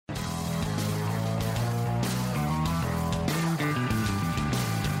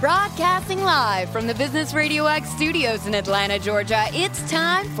Broadcasting live from the Business Radio X studios in Atlanta, Georgia, it's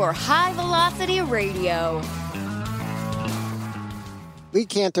time for High Velocity Radio. Lee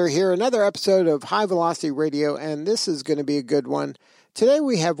Cantor here, another episode of High Velocity Radio, and this is going to be a good one. Today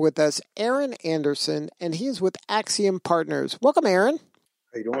we have with us Aaron Anderson, and he is with Axiom Partners. Welcome, Aaron.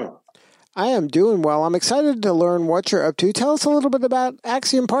 How you doing? I am doing well. I'm excited to learn what you're up to. Tell us a little bit about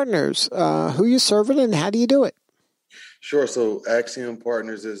Axiom Partners, who you serving, and how do you do it? Sure. So Axiom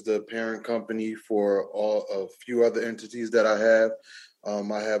Partners is the parent company for a few other entities that I have.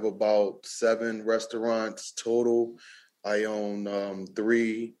 I have about 7 restaurants total. I own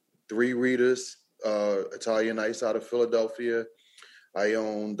three Ritas, Italian Ice out of Philadelphia. I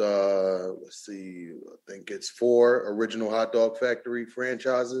owned, I think it's 4 Original Hot Dog Factory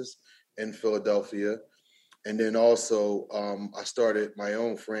franchises in Philadelphia. And then also I started my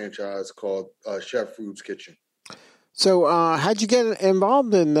own franchise called Chef Rube's Kitchen. So how'd you get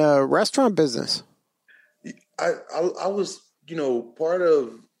involved in the restaurant business? I was, part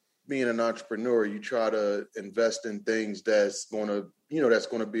of being an entrepreneur, you try to invest in things that's going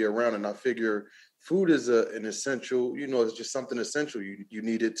to be around. And I figure food is an essential, it's just something essential. You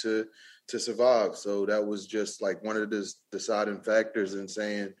need it to survive. So that was just like one of the deciding factors in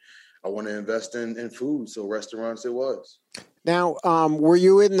saying, I want to invest in food. So restaurants it was. Now, were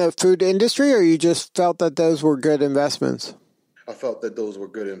you in the food industry, or you just felt that those were good investments? I felt that those were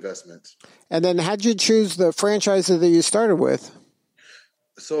good investments. And then how'd you choose the franchises that you started with?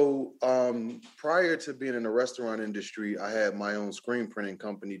 So prior to being in the restaurant industry, I had my own screen printing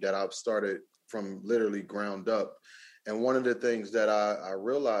company that I've started from literally ground up. And one of the things that I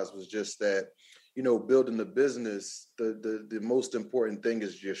realized was just that, building the business, the most important thing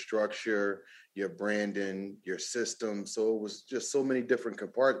is your structure, your branding, your system. So it was just so many different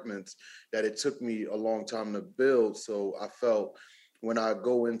compartments that it took me a long time to build. So I felt when I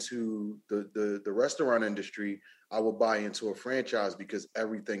go into the restaurant industry, I would buy into a franchise because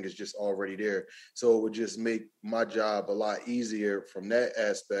everything is just already there. So it would just make my job a lot easier from that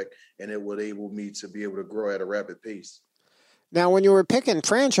aspect, and it would enable me to be able to grow at a rapid pace. Now, when you were picking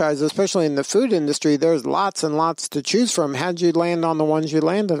franchise, especially in the food industry, there's lots and lots to choose from. How'd you land on the ones you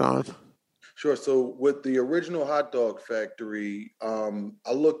landed on? Sure. So with the Original Hot Dog Factory,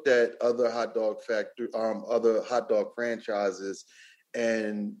 I looked at other hot dog franchises,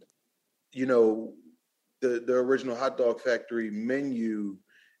 and the Original Hot Dog Factory menu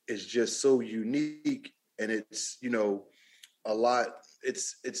is just so unique, and it's a lot.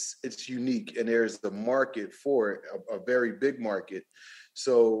 It's unique, and there's the market for it, a very big market.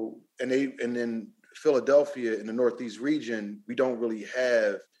 So and then Philadelphia in the Northeast region, we don't really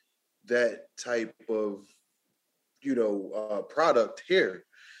have that type of product here.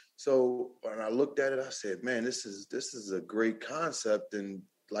 So when I looked at it, I said, man, this is a great concept, and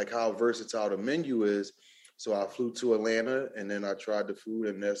like how versatile the menu is. So I flew to Atlanta, and then I tried the food,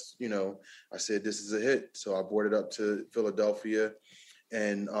 and that's, I said, this is a hit. So I brought it up to Philadelphia,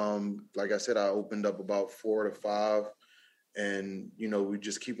 and like I said, I opened up about 4 to 5, and, we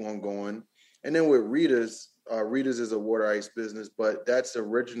just keep on going. And then with Rita's is a water ice business, but that's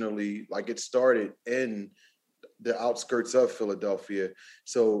originally, it started in the outskirts of Philadelphia.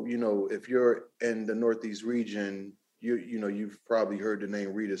 So, if you're in the Northeast region, you've probably heard the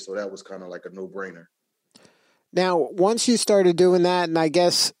name Rita's. So that was kind of like a no-brainer. Now, once you started doing that, and I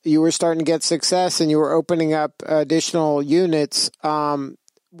guess you were starting to get success and you were opening up additional units,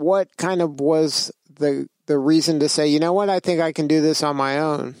 what kind of was the reason to say, I think I can do this on my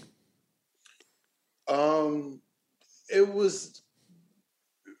own? It was,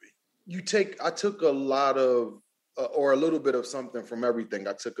 I took a lot of, or a little bit of something from everything.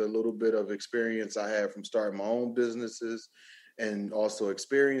 I took a little bit of experience I had from starting my own businesses, and also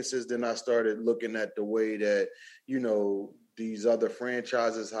experiences. Then I started looking at the way that, these other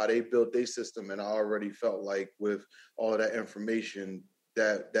franchises, how they built their system. And I already felt like with all of that information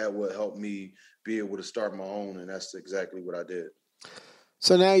that would help me be able to start my own. And that's exactly what I did.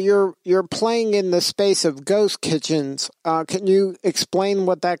 So now you're playing in the space of ghost kitchens. Can you explain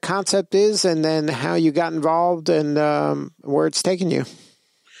what that concept is, and then how you got involved and where it's taken you?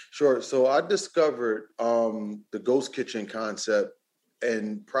 Sure. So I discovered the ghost kitchen concept,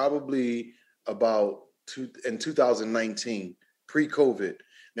 and probably about in 2019, pre-COVID.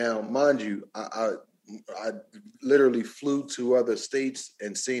 Now, mind you, I literally flew to other states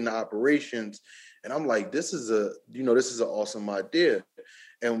and seen the operations, and I'm like, this is an awesome idea.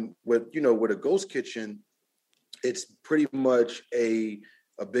 And with a ghost kitchen, it's pretty much a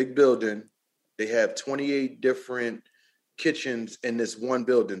big building. They have 28 different kitchens in this one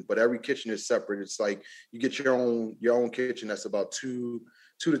building, but every kitchen is separate. It's like you get your own kitchen that's about two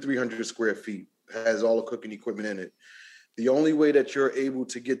 200 to 300 square feet, has all the cooking equipment in it. The only way that you're able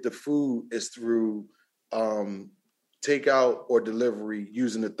to get the food is through takeout or delivery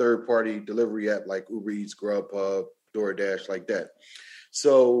using a third-party delivery app like Uber Eats, Grubhub, DoorDash, like that.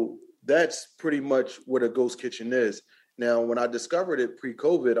 So that's pretty much what a ghost kitchen is. Now, when I discovered it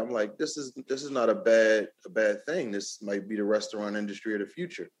pre-COVID, I'm like, this is not a bad thing. This might be the restaurant industry of the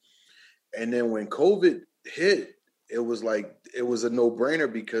future. And then when COVID hit, it was a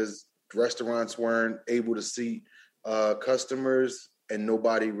no-brainer because restaurants weren't able to seat customers and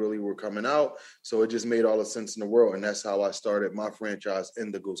nobody really were coming out. So it just made all the sense in the world. And that's how I started my franchise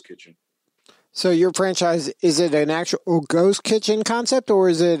in the Ghost Kitchen. So your franchise, is it an actual ghost kitchen concept, or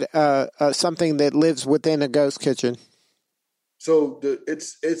is it something that lives within a ghost kitchen? So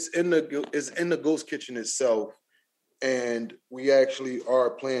it's in the ghost kitchen itself, and we actually are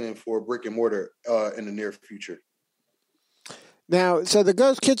planning for brick and mortar in the near future. Now, so the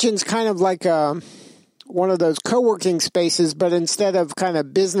ghost kitchen's kind of like one of those co-working spaces, but instead of kind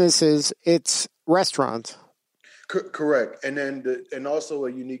of businesses, it's restaurants. Correct. And then and also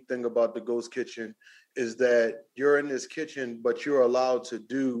a unique thing about the Ghost Kitchen is that you're in this kitchen, but you're allowed to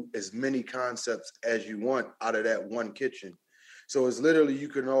do as many concepts as you want out of that one kitchen. So it's literally you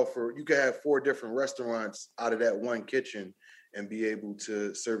can have 4 different restaurants out of that one kitchen and be able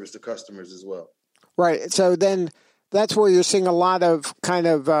to service the customers as well. Right. So then that's where you're seeing a lot of kind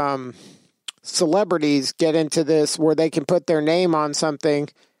of celebrities get into this, where they can put their name on something,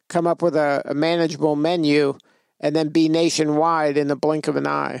 come up with a manageable menu, and then be nationwide in the blink of an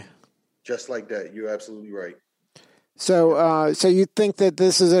eye. Just like that. You're absolutely right. So you think that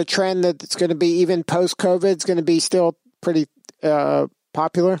this is a trend that's going to be, even post-COVID, it's going to be still pretty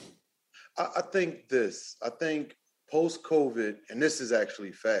popular? I think post-COVID, and this is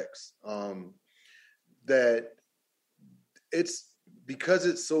actually facts, that it's because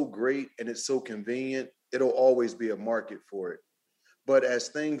it's so great and it's so convenient, it'll always be a market for it. But as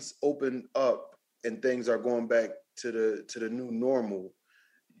things open up and things are going back to the new normal,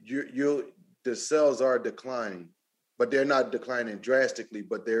 the sales are declining, but they're not declining drastically,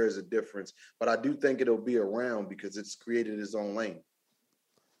 but there is a difference. But I do think it'll be around because it's created its own lane.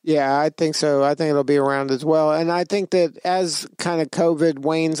 Yeah, I think so. I think it'll be around as well. And I think that as kind of COVID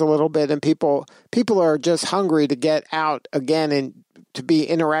wanes a little bit and people are just hungry to get out again and to be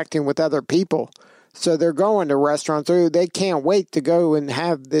interacting with other people. So they're going to restaurants. They can't wait to go and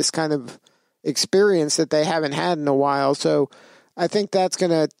have this kind of experience that they haven't had in a while. So I think that's going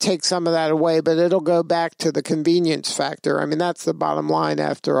to take some of that away, but it'll go back to the convenience factor. I mean, that's the bottom line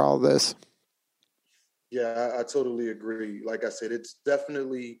after all this. Yeah, I totally agree. Like I said, it's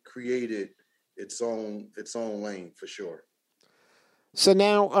definitely created its own lane for sure. So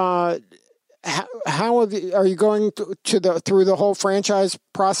now, how are you going through the whole franchise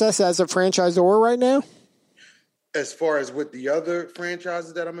process as a franchisor right now? As far as with the other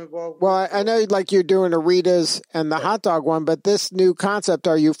franchises that I'm involved with? Well, I know like you're doing Arita's and the hot dog one, but this new concept,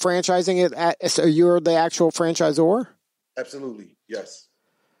 are you franchising it so you're the actual franchisor? Absolutely, yes.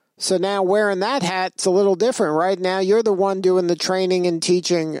 So now wearing that hat, it's a little different, right? Now you're the one doing the training and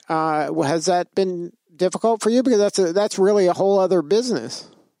teaching. Has that been difficult for you? Because that's really a whole other business.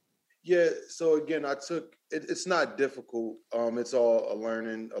 Yeah. So again, it's not difficult. It's all a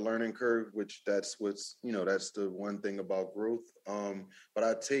learning curve, which that's the one thing about growth. But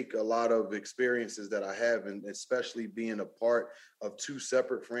I take a lot of experiences that I have, and especially being a part of 2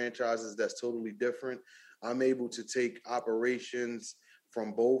 separate franchises that's totally different. I'm able to take operations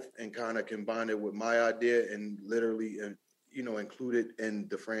from both and kind of combine it with my idea and literally, include it in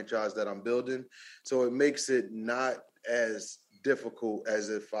the franchise that I'm building. So it makes it not as difficult as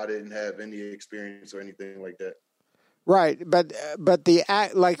if I didn't have any experience or anything like that. Right. But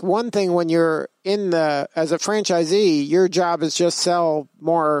like one thing when you're as a franchisee, your job is just sell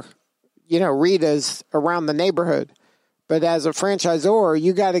more, Rita's around the neighborhood. But as a franchisor,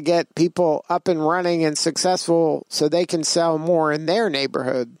 you got to get people up and running and successful so they can sell more in their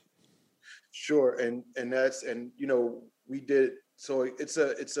neighborhood. Sure. And we did. So it's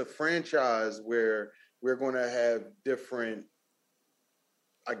a franchise where we're going to have different,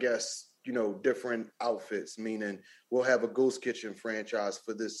 I guess, different outfits, meaning we'll have a Ghost Kitchen franchise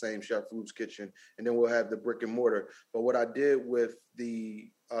for this same Chef Ruth's Kitchen, and then we'll have the brick and mortar. But what I did with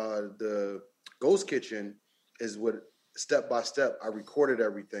the Ghost Kitchen is step by step, I recorded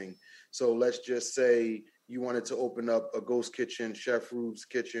everything. So let's just say you wanted to open up a Ghost Kitchen, Chef Ruth's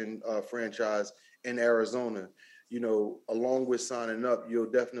Kitchen franchise in Arizona. Along with signing up,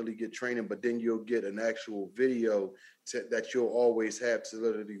 you'll definitely get training, but then you'll get an actual video that you'll always have to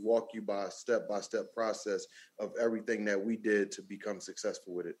literally walk you by a step-by-step process of everything that we did to become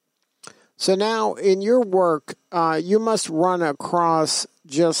successful with it. So now in your work, you must run across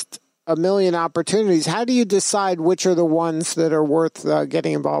just a million opportunities. How do you decide which are the ones that are worth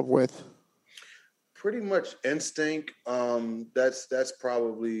getting involved with? Pretty much instinct. That's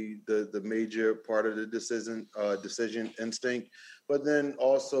probably the major part of the decision instinct. But then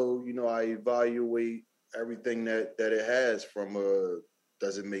also, I evaluate everything that it has from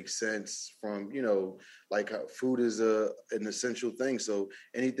does it make sense from, like food is an essential thing. So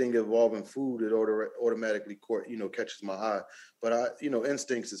anything involving food, it automatically catches my eye. But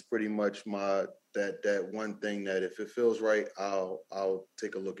instincts is pretty much that one thing that if it feels right, I'll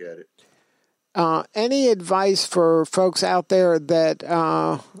take a look at it. Any advice for folks out there that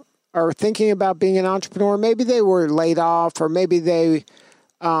are thinking about being an entrepreneur? Maybe they were laid off, or maybe they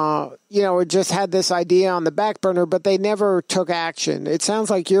just had this idea on the back burner, but they never took action. It sounds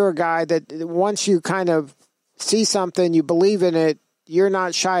like you're a guy that once you kind of see something, you believe in it, you're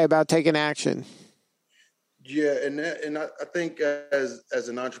not shy about taking action. Yeah, and I think as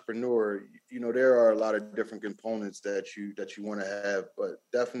an entrepreneur, there are a lot of different components that you want to have, but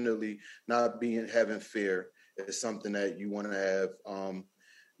definitely not having fear is something that you want to have.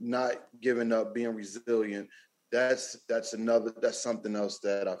 Not giving up, being resilient. That's something else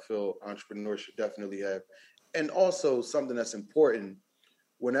that I feel entrepreneurs should definitely have. And also something that's important,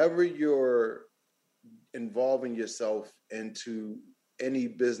 whenever you're involving yourself into any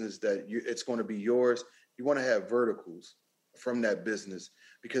business that it's going to be yours, you want to have verticals from that business,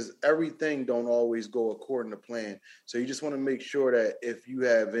 because everything don't always go according to plan. So you just want to make sure that if you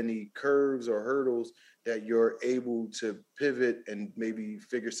have any curves or hurdles, that you're able to pivot and maybe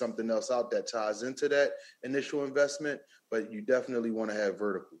figure something else out that ties into that initial investment. But you definitely want to have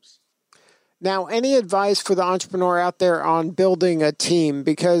verticals. Now, any advice for the entrepreneur out there on building a team?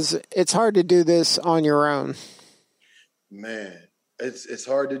 Because it's hard to do this on your own. Man, it's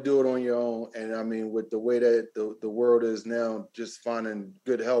hard to do it on your own. And I mean, with the way that the world is now, just finding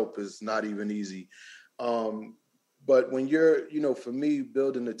good help is not even easy. But when you're, for me,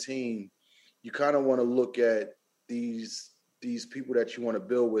 building a team, you kind of want to look at these people that you want to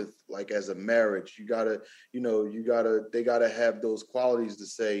build with, like as a marriage. They gotta have those qualities to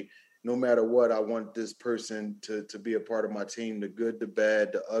say, no matter what, I want this person to be a part of my team, the good, the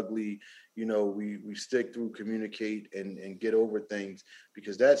bad, the ugly. We stick through, communicate, and get over things,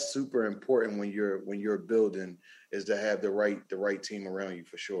 because that's super important when you're building, is to have the right team around you,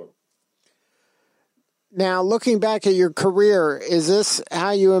 for sure. Now, looking back at your career, is this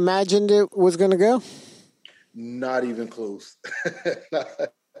how you imagined it was going to go? Not even close.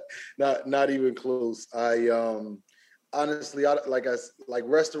 not even close. I honestly, like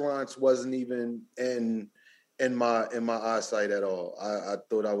restaurants wasn't even in my eyesight at all. I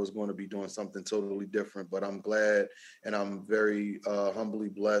thought I was going to be doing something totally different, but I'm glad, and I'm very humbly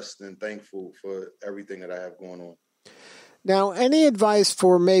blessed and thankful for everything that I have going on. Now, any advice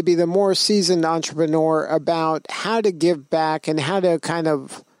for maybe the more seasoned entrepreneur about how to give back and how to kind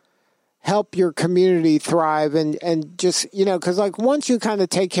of help your community thrive and just, because like once you kind of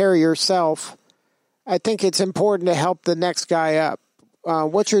take care of yourself, I think it's important to help the next guy up.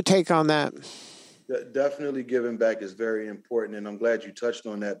 What's your take on that? Definitely giving back is very important, and I'm glad you touched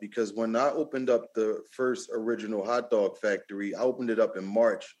on that, because when I opened up the first original hot dog factory, I opened it up in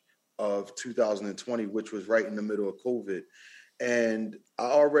March of 2020, which was right in the middle of COVID. And I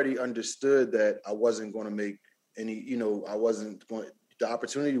already understood that I wasn't going to make any, the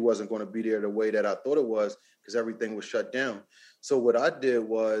opportunity wasn't going to be there the way that I thought it was, because everything was shut down. So what I did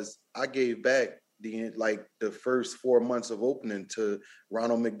was I gave back the first 4 months of opening to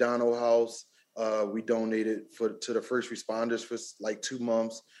Ronald McDonald House. We donated to the first responders for like 2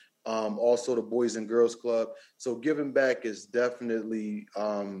 months. Also the Boys and Girls Club. So giving back is definitely,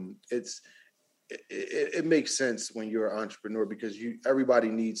 it makes sense when you're an entrepreneur, because everybody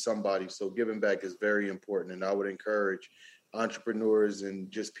needs somebody. So giving back is very important. And I would encourage entrepreneurs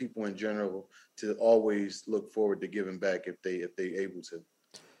and just people in general to always look forward to giving back if they able to.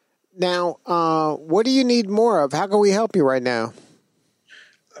 Now, what do you need more of? How can we help you right now?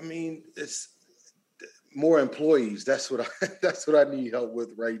 I mean, it's more employees. That's what I need help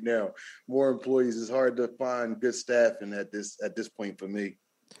with right now. More employees. It's hard to find good staffing at this point for me.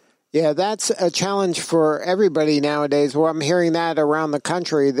 Yeah, that's a challenge for everybody nowadays. Well, I'm hearing that around the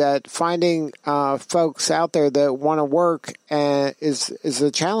country, that finding folks out there that want to work is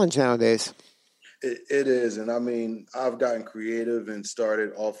a challenge nowadays. It is. And I mean, I've gotten creative and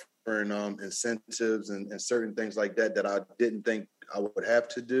started offering incentives and certain things like that I didn't think I would have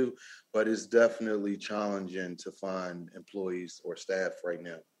to do. but it's definitely challenging to find employees or staff right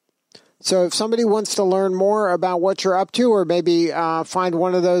now. So if somebody wants to learn more about what you're up to, or maybe find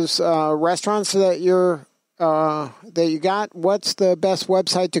one of those restaurants that you got, what's the best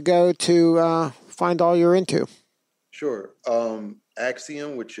website to go to find all you're into? Sure.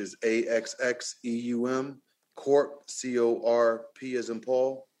 Axiom, which is AXXEUM, Corp, CORP as in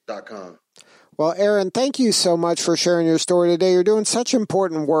Paul.com. Well, Aaron, thank you so much for sharing your story today. You're doing such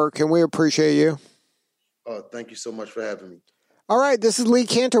important work, and we appreciate you. Thank you so much for having me. All right, this is Lee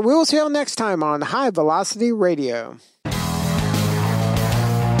Cantor. We will see you all next time on High Velocity Radio.